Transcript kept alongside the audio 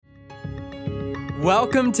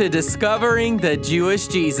Welcome to Discovering the Jewish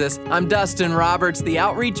Jesus. I'm Dustin Roberts, the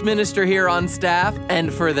outreach minister here on staff,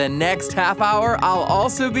 and for the next half hour, I'll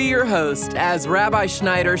also be your host as Rabbi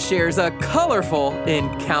Schneider shares a colorful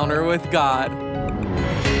encounter with God.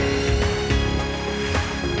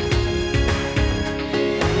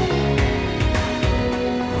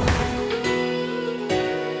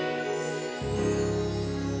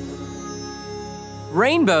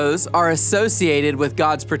 Rainbows are associated with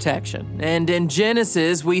God's protection, and in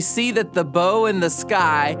Genesis, we see that the bow in the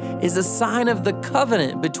sky is a sign of the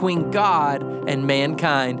covenant between God and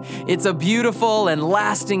mankind. It's a beautiful and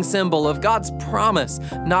lasting symbol of God's promise,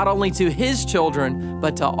 not only to His children,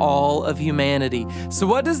 but to all of humanity. So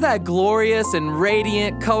what does that glorious and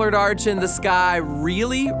radiant colored arch in the sky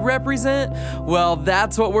really represent? Well,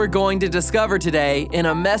 that's what we're going to discover today in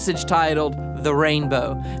a message titled The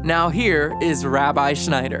Rainbow. Now here is Rabbi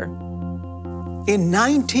Schneider. In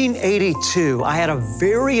 1982, I had a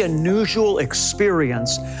very unusual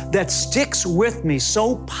experience that sticks with me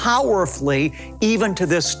so powerfully even to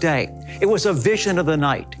this day. It was a vision of the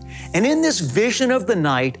night. And in this vision of the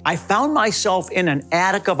night, I found myself in an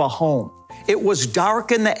attic of a home. It was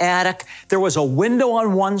dark in the attic. There was a window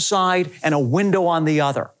on one side and a window on the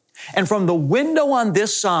other. And from the window on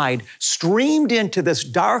this side streamed into this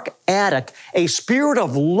dark attic a spirit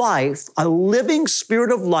of life, a living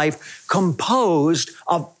spirit of life composed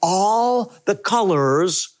of all the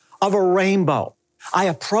colors of a rainbow. I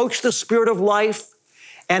approached the spirit of life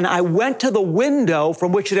and I went to the window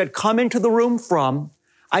from which it had come into the room from.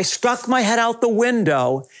 I stuck my head out the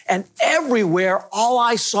window and everywhere all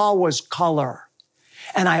I saw was color.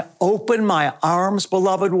 And I opened my arms,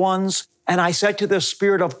 beloved ones, and I said to the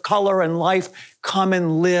spirit of color and life, come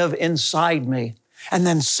and live inside me. And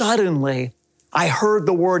then suddenly, I heard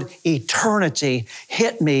the word eternity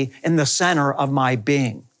hit me in the center of my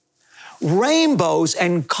being. Rainbows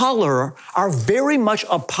and color are very much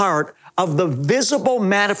a part of the visible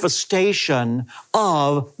manifestation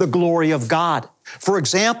of the glory of God. For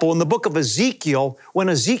example, in the book of Ezekiel, when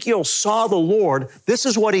Ezekiel saw the Lord, this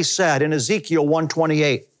is what he said in Ezekiel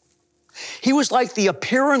 1:28. He was like the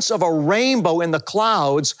appearance of a rainbow in the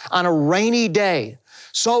clouds on a rainy day.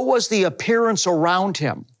 So was the appearance around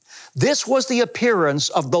him. This was the appearance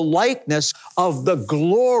of the likeness of the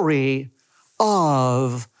glory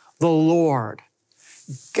of the Lord.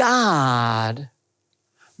 God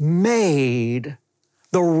made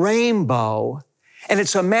the rainbow, and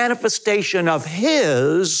it's a manifestation of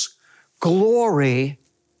His glory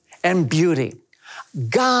and beauty.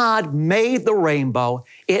 God made the rainbow.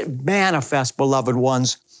 It manifests, beloved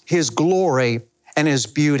ones, His glory and His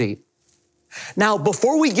beauty. Now,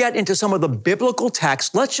 before we get into some of the biblical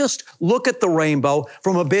text, let's just look at the rainbow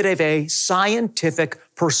from a bit of a scientific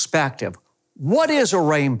perspective. What is a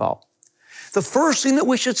rainbow? The first thing that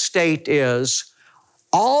we should state is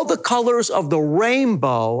all the colors of the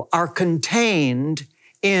rainbow are contained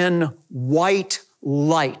in white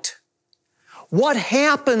light. What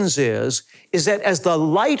happens is that as the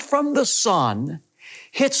light from the sun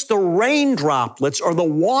hits the rain droplets or the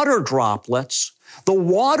water droplets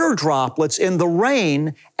in the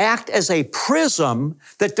rain act as a prism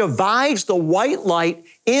that divides the white light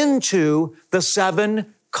into the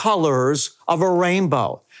 7 colors of a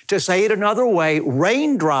rainbow. To say it another way,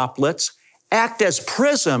 rain droplets act as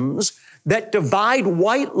prisms that divide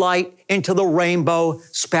white light into the rainbow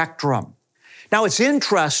spectrum. Now, it's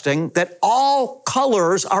interesting that all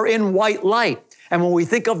colors are in white light. And when we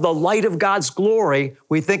think of the light of God's glory,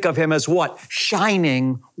 we think of Him as what?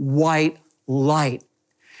 Shining white light.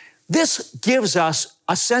 This gives us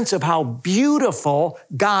a sense of how beautiful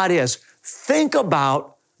God is. Think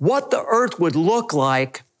about what the earth would look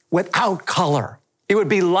like without color. It would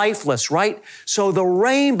be lifeless, right? So the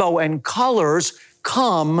rainbow and colors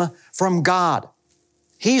come from God.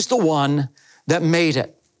 He's the one that made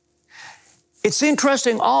it. It's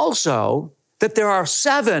interesting also that there are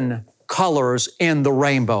 7 colors in the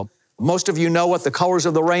rainbow. Most of you know what the colors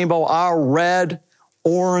of the rainbow are: red,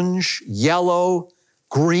 orange, yellow,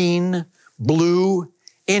 green, blue,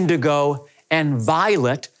 indigo, and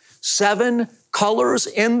violet. 7 colors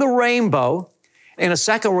in the rainbow. In a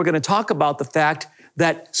second, we're going to talk about the fact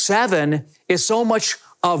that 7 is so much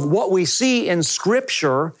of what we see in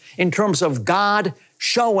Scripture in terms of God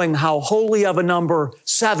showing how holy of a number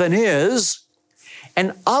 7 is.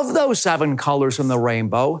 And of those 7 colors in the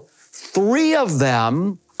rainbow, 3 of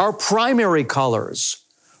them are primary colors: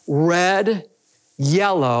 red,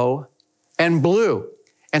 yellow, and blue.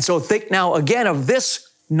 And so think now again of this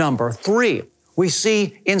number, 3. We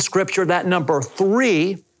see in Scripture that number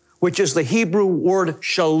 3, which is the Hebrew word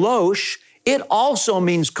shalosh, It also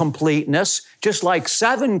means completeness, just like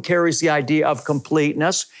 7 carries the idea of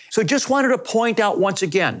completeness. So just wanted to point out once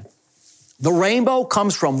again, the rainbow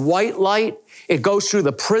comes from white light. It goes through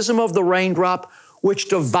the prism of the raindrop, which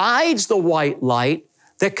divides the white light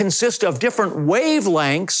that consists of different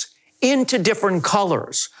wavelengths into different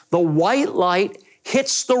colors. The white light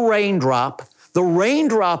hits the raindrop. The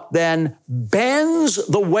raindrop then bends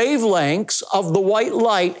the wavelengths of the white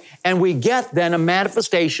light, and we get then a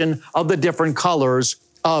manifestation of the different colors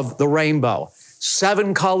of the rainbow.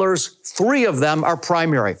 7 colors, 3 of them are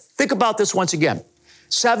primary. Think about this once again.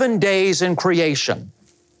 7 days in creation.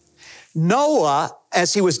 Noah,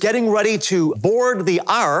 as he was getting ready to board the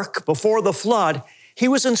ark before the flood, he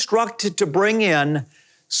was instructed to bring in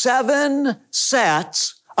 7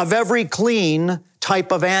 sets of every clean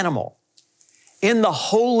type of animal. In the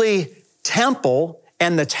holy temple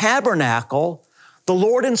and the tabernacle, the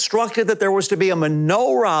Lord instructed that there was to be a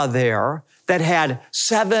menorah there that had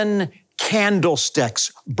 7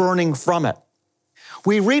 candlesticks burning from it.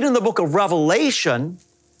 We read in the book of Revelation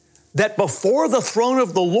that before the throne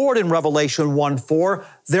of the Lord in Revelation 1:4,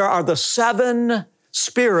 there are the 7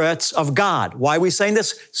 spirits of God. Why are we saying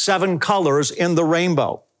this? 7 colors in the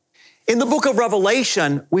rainbow. In the book of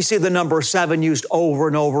Revelation, we see the number 7 used over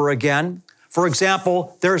and over again. For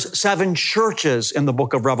example, there's 7 churches in the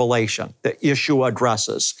book of Revelation that Yeshua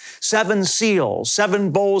addresses. 7 seals, 7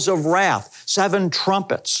 bowls of wrath, 7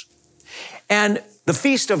 trumpets. And the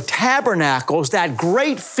Feast of Tabernacles, that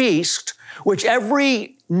great feast, which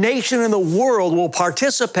every nation in the world will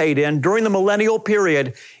participate in during the millennial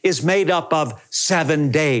period, is made up of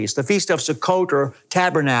 7 days. The Feast of Sukkot or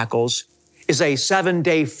Tabernacles is a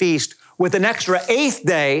 7-day feast with an extra 8th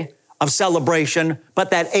day of celebration, but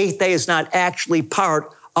that 8th day is not actually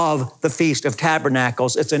part of the Feast of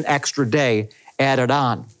Tabernacles. It's an extra day added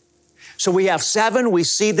on. So we have 7. We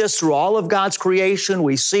see this through all of God's creation.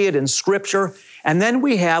 We see it in Scripture. And then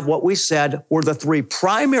we have what we said were the 3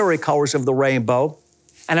 primary colors of the rainbow.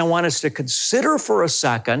 And I want us to consider for a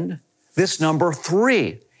second this number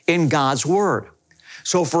 3 in God's Word.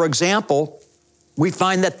 So for example, we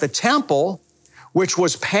find that the temple, which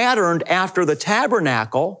was patterned after the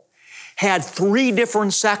tabernacle, had 3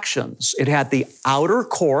 different sections. It had the outer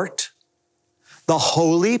court, the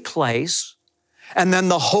holy place, and then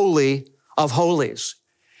the Holy of Holies.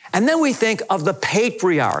 And then we think of the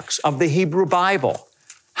patriarchs of the Hebrew Bible.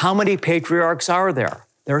 How many patriarchs are there?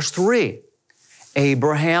 There's 3.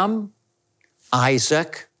 Abraham,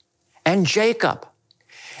 Isaac, and Jacob.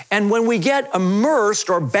 And when we get immersed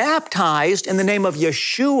or baptized in the name of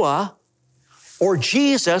Yeshua or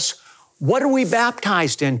Jesus, what are we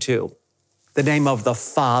baptized into? The name of the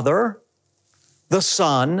Father, the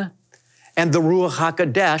Son, and the Ruach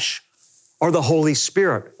HaKodesh, or the Holy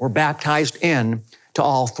Spirit. We're baptized in to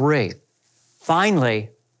all 3. Finally,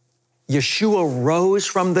 Yeshua rose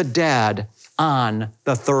from the dead on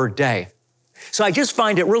the 3rd day. So I just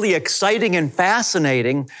find it really exciting and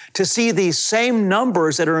fascinating to see these same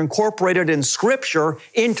numbers that are incorporated in Scripture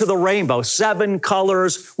into the rainbow, 7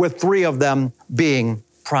 colors with 3 of them being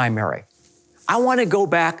primary. I want to go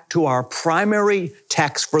back to our primary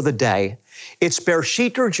text for the day. It's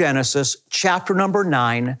Bereshit or Genesis, chapter number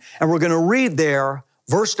 9, and we're going to read there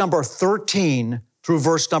verse number 13 through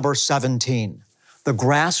verse number 17. The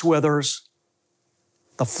grass withers,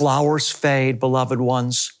 the flowers fade, beloved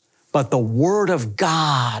ones, but the word of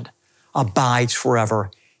God abides forever.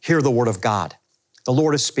 Hear the word of God. The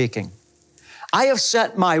Lord is speaking. I have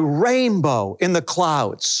set my rainbow in the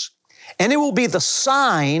clouds, and it will be the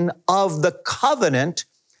sign of the covenant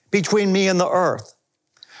between me and the earth.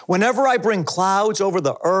 Whenever I bring clouds over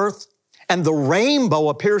the earth and the rainbow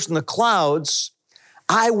appears in the clouds,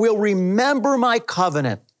 I will remember my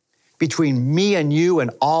covenant between me and you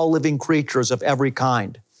and all living creatures of every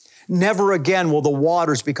kind. Never again will the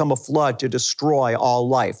waters become a flood to destroy all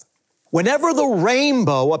life. Whenever the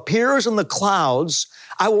rainbow appears in the clouds,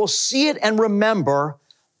 I will see it and remember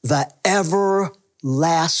the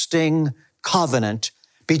everlasting covenant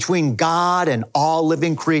between God and all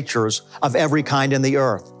living creatures of every kind in the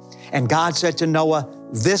earth. And God said to Noah,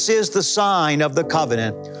 this is the sign of the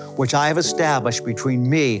covenant which I have established between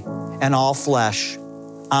me and all flesh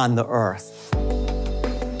on the earth.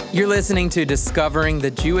 You're listening to Discovering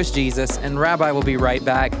the Jewish Jesus, and Rabbi will be right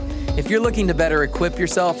back. If you're looking to better equip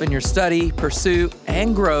yourself in your study, pursuit,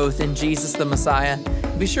 and growth in Jesus the Messiah,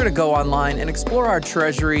 be sure to go online and explore our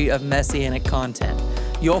treasury of Messianic content.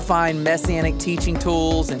 You'll find Messianic teaching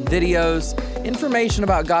tools and videos, information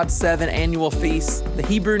about God's 7 annual feasts, the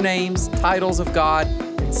Hebrew names, titles of God,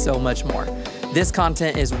 and so much more. This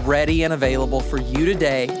content is ready and available for you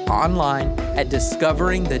today online at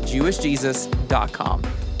discoveringthejewishjesus.com.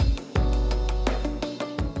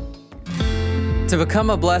 To become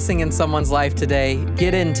a blessing in someone's life today,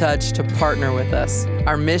 get in touch to partner with us.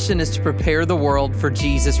 Our mission is to prepare the world for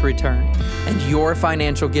Jesus' return, and your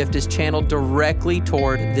financial gift is channeled directly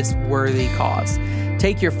toward this worthy cause.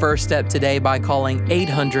 Take your first step today by calling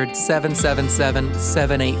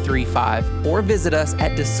 800-777-7835 or visit us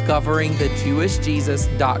at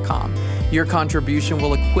discoveringthejewishjesus.com. Your contribution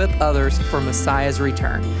will equip others for Messiah's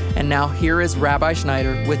return. And now here is Rabbi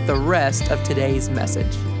Schneider with the rest of today's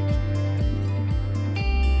message.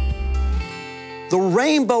 The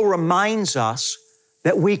rainbow reminds us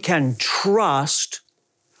that we can trust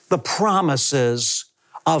the promises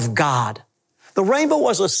of God. The rainbow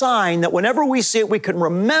was a sign that whenever we see it, we can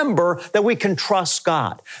remember that we can trust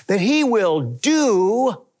God, that He will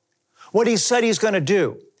do what He said He's going to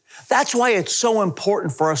do. That's why it's so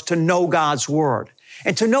important for us to know God's Word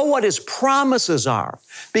and to know what His promises are,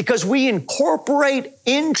 because we incorporate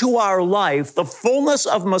into our life the fullness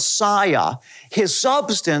of Messiah, His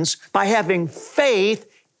substance, by having faith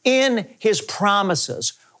in His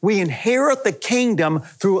promises. We inherit the kingdom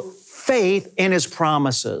through faith in His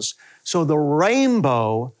promises. So the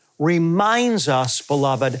rainbow reminds us,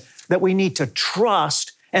 beloved, that we need to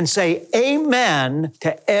trust and say amen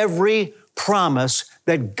to every promise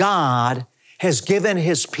that God has given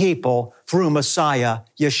His people through Messiah,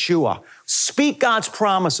 Yeshua. Speak God's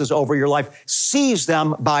promises over your life. Seize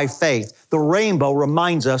them by faith. The rainbow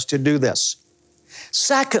reminds us to do this.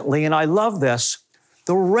 Secondly, and I love this,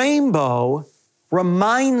 the rainbow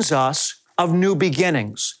reminds us of new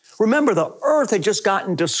beginnings. Remember, the earth had just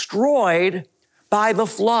gotten destroyed by the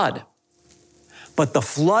flood. But the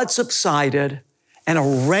flood subsided and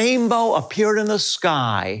a rainbow appeared in the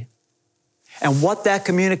sky. And what that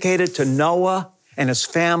communicated to Noah and his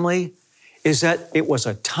family is that it was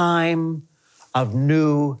a time of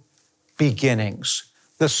new beginnings.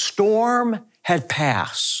 The storm had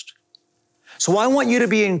passed. So I want you to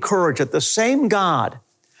be encouraged that the same God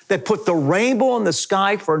that put the rainbow in the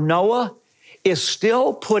sky for Noah is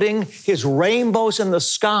still putting His rainbows in the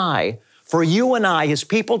sky for you and I, His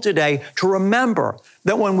people today, to remember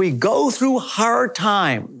that when we go through hard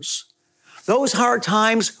times, those hard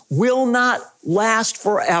times will not last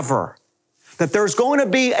forever, that there's going to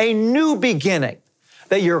be a new beginning,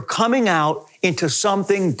 that you're coming out into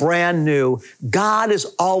something brand new. God is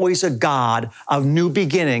always a God of new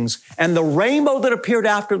beginnings, and the rainbow that appeared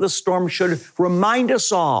after the storm should remind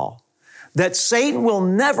us all that Satan will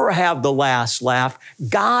never have the last laugh.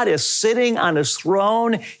 God is sitting on His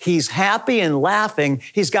throne. He's happy and laughing.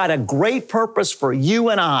 He's got a great purpose for you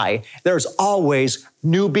and I. There's always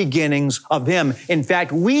new beginnings of Him. In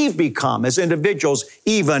fact, we've become, as individuals,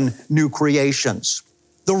 even new creations.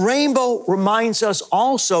 The rainbow reminds us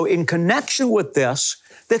also, in connection with this,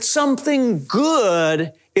 that something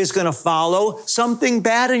good is going to follow something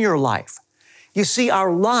bad in your life. You see,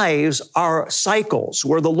 our lives are cycles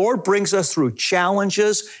where the Lord brings us through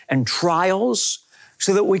challenges and trials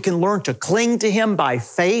so that we can learn to cling to Him by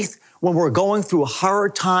faith when we're going through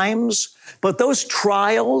hard times. But those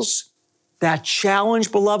trials, that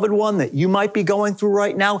challenge, beloved one, that you might be going through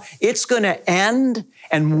right now, it's going to end.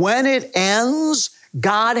 And when it ends,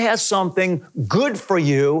 God has something good for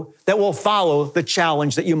you that will follow the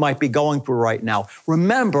challenge that you might be going through right now.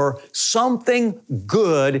 Remember, something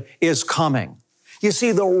good is coming. You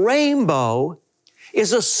see, the rainbow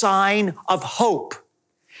is a sign of hope.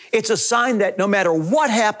 It's a sign that no matter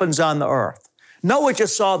what happens on the earth, Noah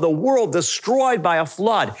just saw the world destroyed by a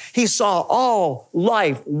flood. He saw all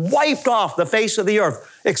life wiped off the face of the earth,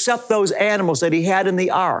 except those animals that he had in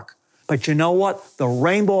the ark. But you know what? The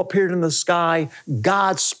rainbow appeared in the sky.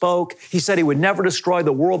 God spoke. He said He would never destroy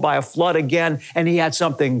the world by a flood again. And He had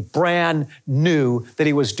something brand new that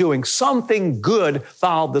He was doing. Something good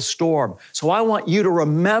followed the storm. So I want you to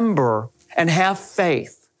remember and have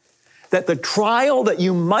faith that the trial that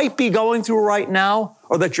you might be going through right now,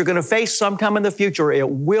 or that you're going to face sometime in the future, it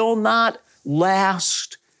will not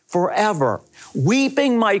last forever.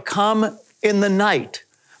 Weeping might come in the night,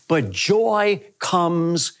 but joy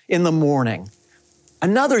comes in the morning.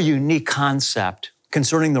 Another unique concept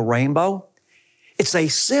concerning the rainbow, it's a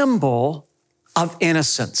symbol of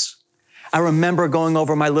innocence. I remember going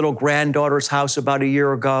over my little granddaughter's house about a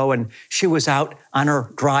year ago, and she was out on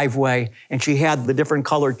her driveway, and she had the different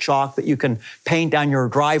colored chalk that you can paint on your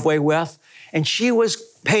driveway with, and she was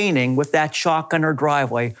painting with that chalk on her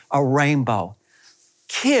driveway a rainbow.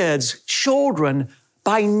 Kids, children,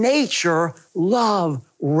 by nature, love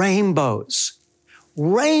rainbows.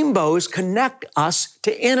 Rainbows connect us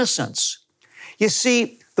to innocence. You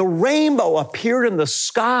see, the rainbow appeared in the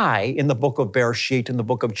sky in the book of Bereshit, in the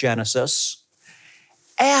book of Genesis,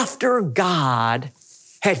 after God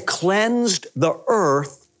had cleansed the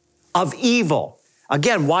earth of evil.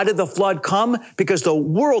 Again, why did the flood come? Because the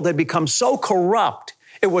world had become so corrupt.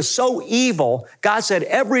 It was so evil. God said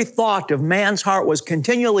every thought of man's heart was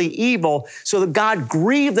continually evil. So that God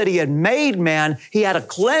grieved that he had made man. He had to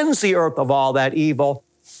cleanse the earth of all that evil.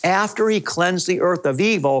 After he cleansed the earth of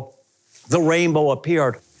evil, the rainbow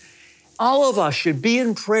appeared. All of us should be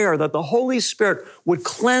in prayer that the Holy Spirit would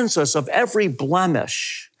cleanse us of every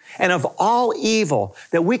blemish and of all evil,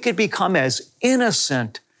 that we could become as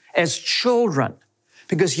innocent as children.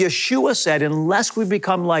 Because Yeshua said, unless we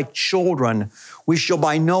become like children, we shall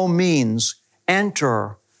by no means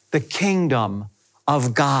enter the kingdom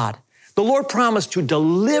of God. The Lord promised to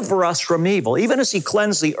deliver us from evil. Even as he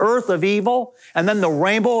cleansed the earth of evil, and then the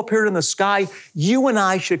rainbow appeared in the sky, you and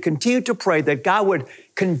I should continue to pray that God would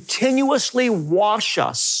continuously wash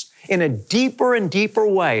us in a deeper and deeper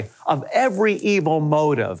way of every evil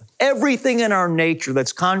motive, everything in our nature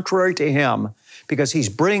that's contrary to him, because he's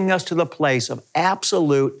bringing us to the place of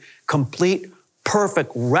absolute, complete,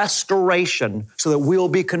 perfect restoration so that we'll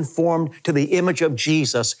be conformed to the image of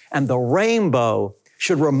Jesus. And the rainbow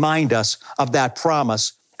should remind us of that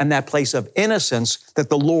promise and that place of innocence that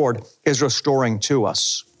the Lord is restoring to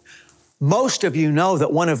us. Most of you know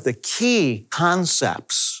that one of the key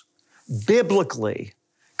concepts biblically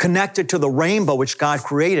connected to the rainbow which God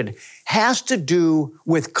created has to do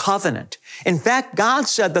with covenant. In fact, God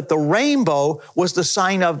said that the rainbow was the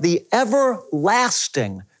sign of the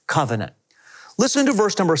everlasting covenant. Listen to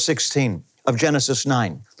verse number 16 of Genesis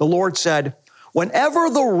 9. The Lord said, whenever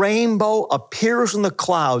the rainbow appears in the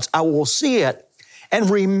clouds, I will see it and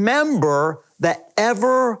remember the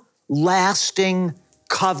everlasting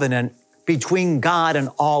covenant between God and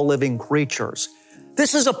all living creatures.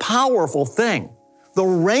 This is a powerful thing. The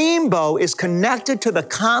rainbow is connected to the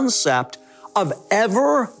concept of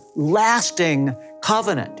everlasting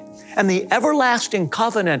covenant. And the everlasting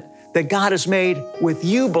covenant that God has made with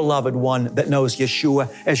you, beloved one that knows Yeshua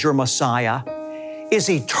as your Messiah, is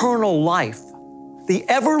eternal life. The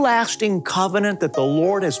everlasting covenant that the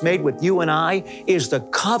Lord has made with you and I is the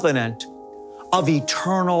covenant of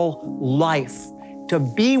eternal life, to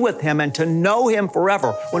be with him and to know him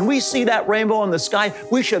forever. When we see that rainbow in the sky,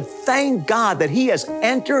 we should thank God that he has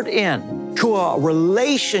entered into a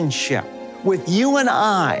relationship with you and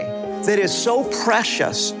I that is so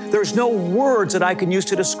precious. There's no words that I can use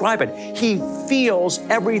to describe it. He feels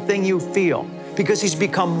everything you feel because he's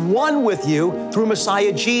become one with you through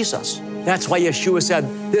Messiah Jesus. That's why Yeshua said,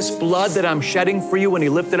 this blood that I'm shedding for you, when he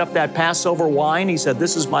lifted up that Passover wine, he said,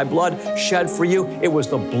 this is my blood shed for you. It was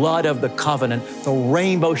the blood of the covenant. The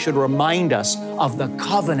rainbow should remind us of the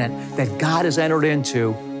covenant that God has entered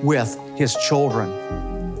into with his children.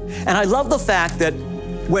 And I love the fact that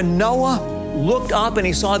when Noah looked up and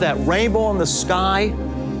he saw that rainbow in the sky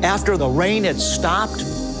after the rain had stopped,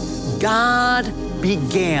 God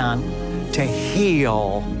began to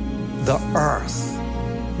heal the earth.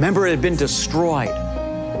 Remember, it had been destroyed.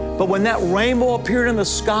 But when that rainbow appeared in the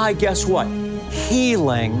sky, guess what?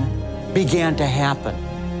 Healing began to happen.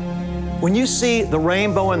 When you see the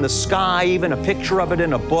rainbow in the sky, even a picture of it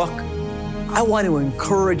in a book, I want to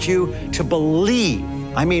encourage you to believe,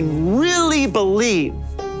 I mean, really believe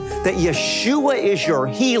that Yeshua is your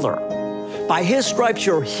healer. By his stripes,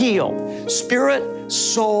 you're healed. Spirit,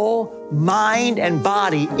 soul, mind, and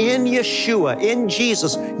body in Yeshua, in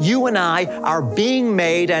Jesus, you and I are being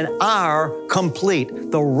made and are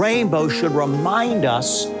complete. The rainbow should remind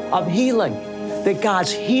us of healing, that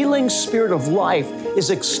God's healing spirit of life is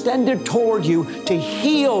extended toward you to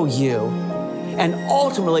heal you. And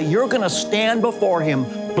ultimately, you're going to stand before him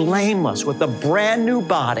blameless with a brand new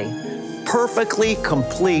body, perfectly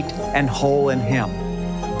complete and whole in him.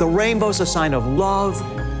 The rainbow is a sign of love,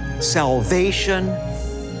 salvation,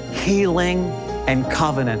 healing, and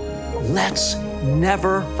covenant. Let's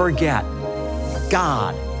never forget,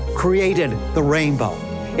 God created the rainbow.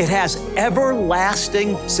 It has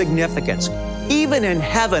everlasting significance. Even in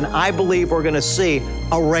heaven, I believe we're going to see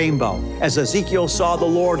a rainbow. As Ezekiel saw the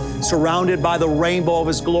Lord surrounded by the rainbow of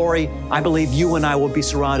his glory, I believe you and I will be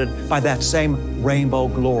surrounded by that same rainbow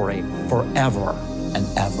glory forever and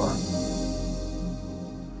ever.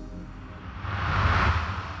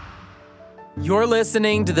 You're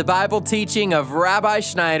listening to the Bible teaching of Rabbi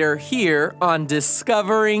Schneider here on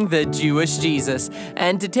Discovering the Jewish Jesus.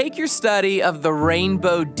 And to take your study of the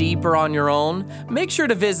rainbow deeper on your own, make sure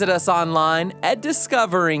to visit us online at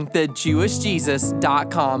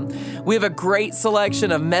discoveringthejewishjesus.com. We have a great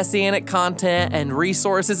selection of messianic content and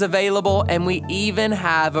resources available, and we even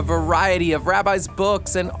have a variety of rabbis'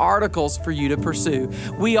 books and articles for you to pursue.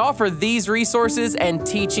 We offer these resources and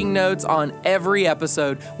teaching notes on every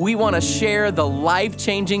episode. We want to share the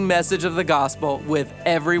life-changing message of the gospel with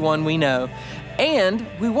everyone we know. And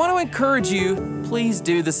we want to encourage you, please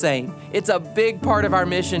do the same. It's a big part of our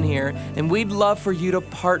mission here, and we'd love for you to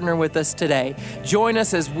partner with us today. Join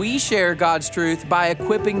us as we share God's truth by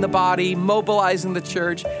equipping the body, mobilizing the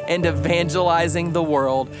church, and evangelizing the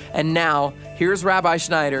world. And now, here's Rabbi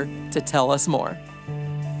Schneider to tell us more.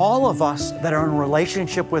 All of us that are in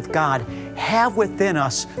relationship with God have within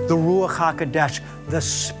us the Ruach HaKodesh, the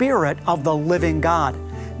Spirit of the living God.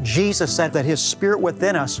 Jesus said that His Spirit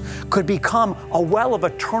within us could become a well of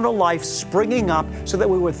eternal life springing up so that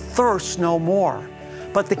we would thirst no more.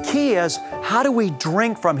 But the key is, how do we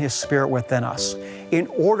drink from His Spirit within us? In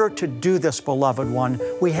order to do this, beloved one,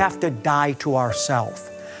 we have to die to ourselves.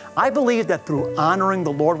 I believe that through honoring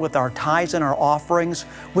the Lord with our tithes and our offerings,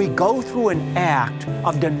 we go through an act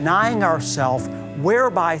of denying ourselves,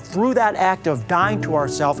 whereby through that act of dying to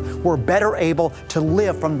ourselves, we're better able to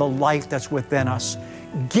live from the life that's within us.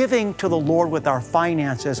 Giving to the Lord with our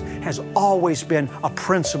finances has always been a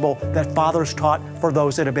principle that fathers taught for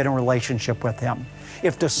those that have been in relationship with Him.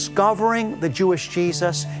 If discovering the Jewish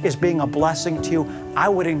Jesus is being a blessing to you, I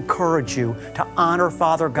would encourage you to honor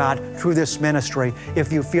Father God through this ministry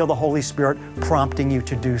if you feel the Holy Spirit prompting you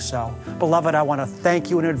to do so. Beloved, I want to thank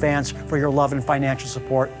you in advance for your love and financial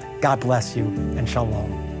support. God bless you, and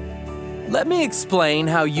shalom. Let me explain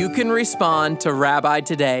how you can respond to Rabbi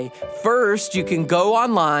today. First, you can go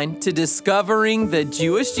online to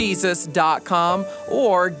discoveringthejewishjesus.com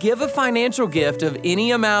or give a financial gift of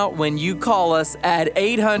any amount when you call us at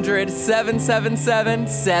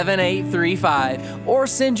 800-777-7835, or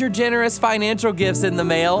send your generous financial gifts in the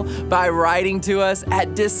mail by writing to us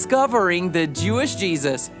at Discovering the Jewish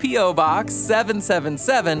Jesus, P.O. Box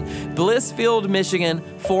 777, Blissfield, Michigan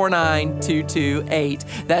 49228.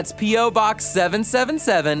 That's P.O. Box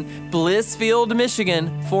 777, Blissfield,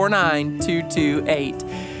 Michigan 49228.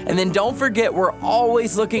 And then don't forget, we're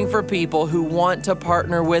always looking for people who want to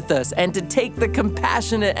partner with us and to take the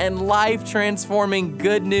compassionate and life-transforming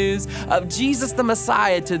good news of Jesus the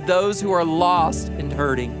Messiah to those who are lost and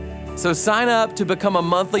hurting. So sign up to become a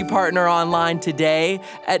monthly partner online today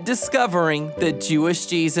at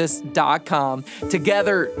discoveringthejewishjesus.com.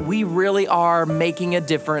 Together, we really are making a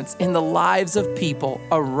difference in the lives of people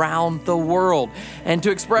around the world. And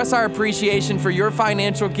to express our appreciation for your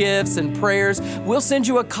financial gifts and prayers, we'll send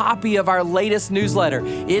you a copy of our latest newsletter.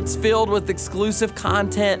 It's filled with exclusive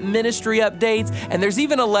content, ministry updates, and there's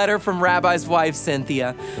even a letter from Rabbi's wife,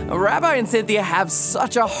 Cynthia. Rabbi and Cynthia have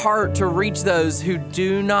such a heart to reach those who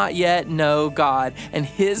do not yet know God and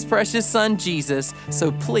His precious Son, Jesus, so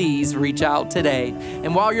please reach out today.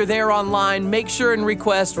 And while you're there online, make sure and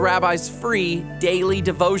request Rabbi's free daily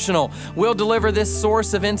devotional. We'll deliver this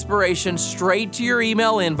source of inspiration straight to your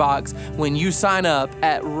email inbox when you sign up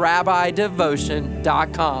at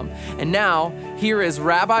rabbidevotion.com. And now, here is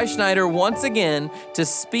Rabbi Schneider once again to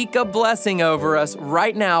speak a blessing over us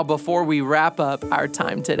right now before we wrap up our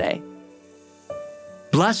time today.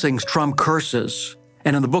 Blessings trump curses.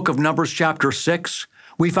 And in the book of Numbers chapter 6,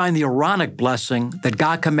 we find the Aaronic blessing that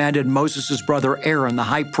God commanded Moses' brother Aaron, the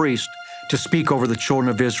high priest, to speak over the children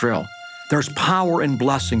of Israel. There's power in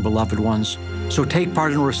blessing, beloved ones. So take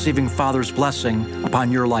part in receiving Father's blessing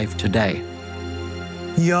upon your life today.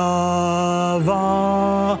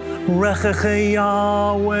 Yavarechecha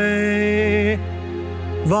Yahweh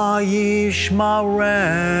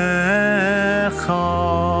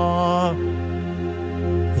vayishmarecha.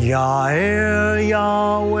 Ya'er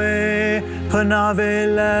Yahweh panav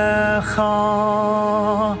elecha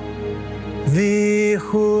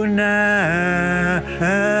vichunecha.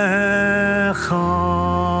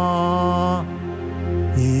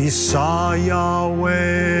 Yisa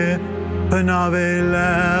Yahweh panav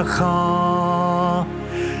elecha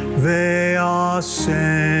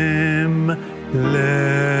ve'asem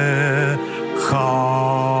lecha.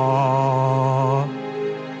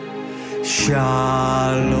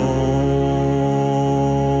 Shalom.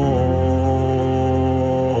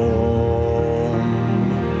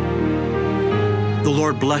 The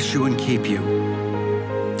Lord bless you and keep you.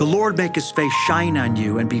 The Lord make His face shine on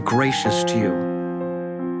you and be gracious to you.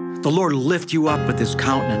 The Lord lift you up with His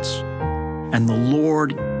countenance and the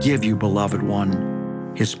Lord give you, beloved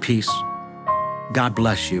one, his peace. God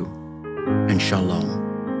bless you, and shalom.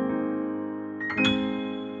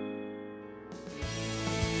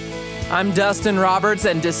 I'm Dustin Roberts,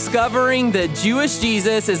 and Discovering the Jewish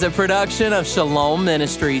Jesus is a production of Shalom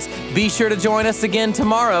Ministries. Be sure to join us again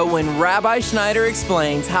tomorrow when Rabbi Schneider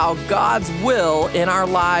explains how God's will in our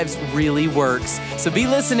lives really works. So be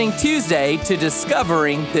listening Tuesday to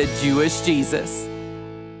Discovering the Jewish Jesus.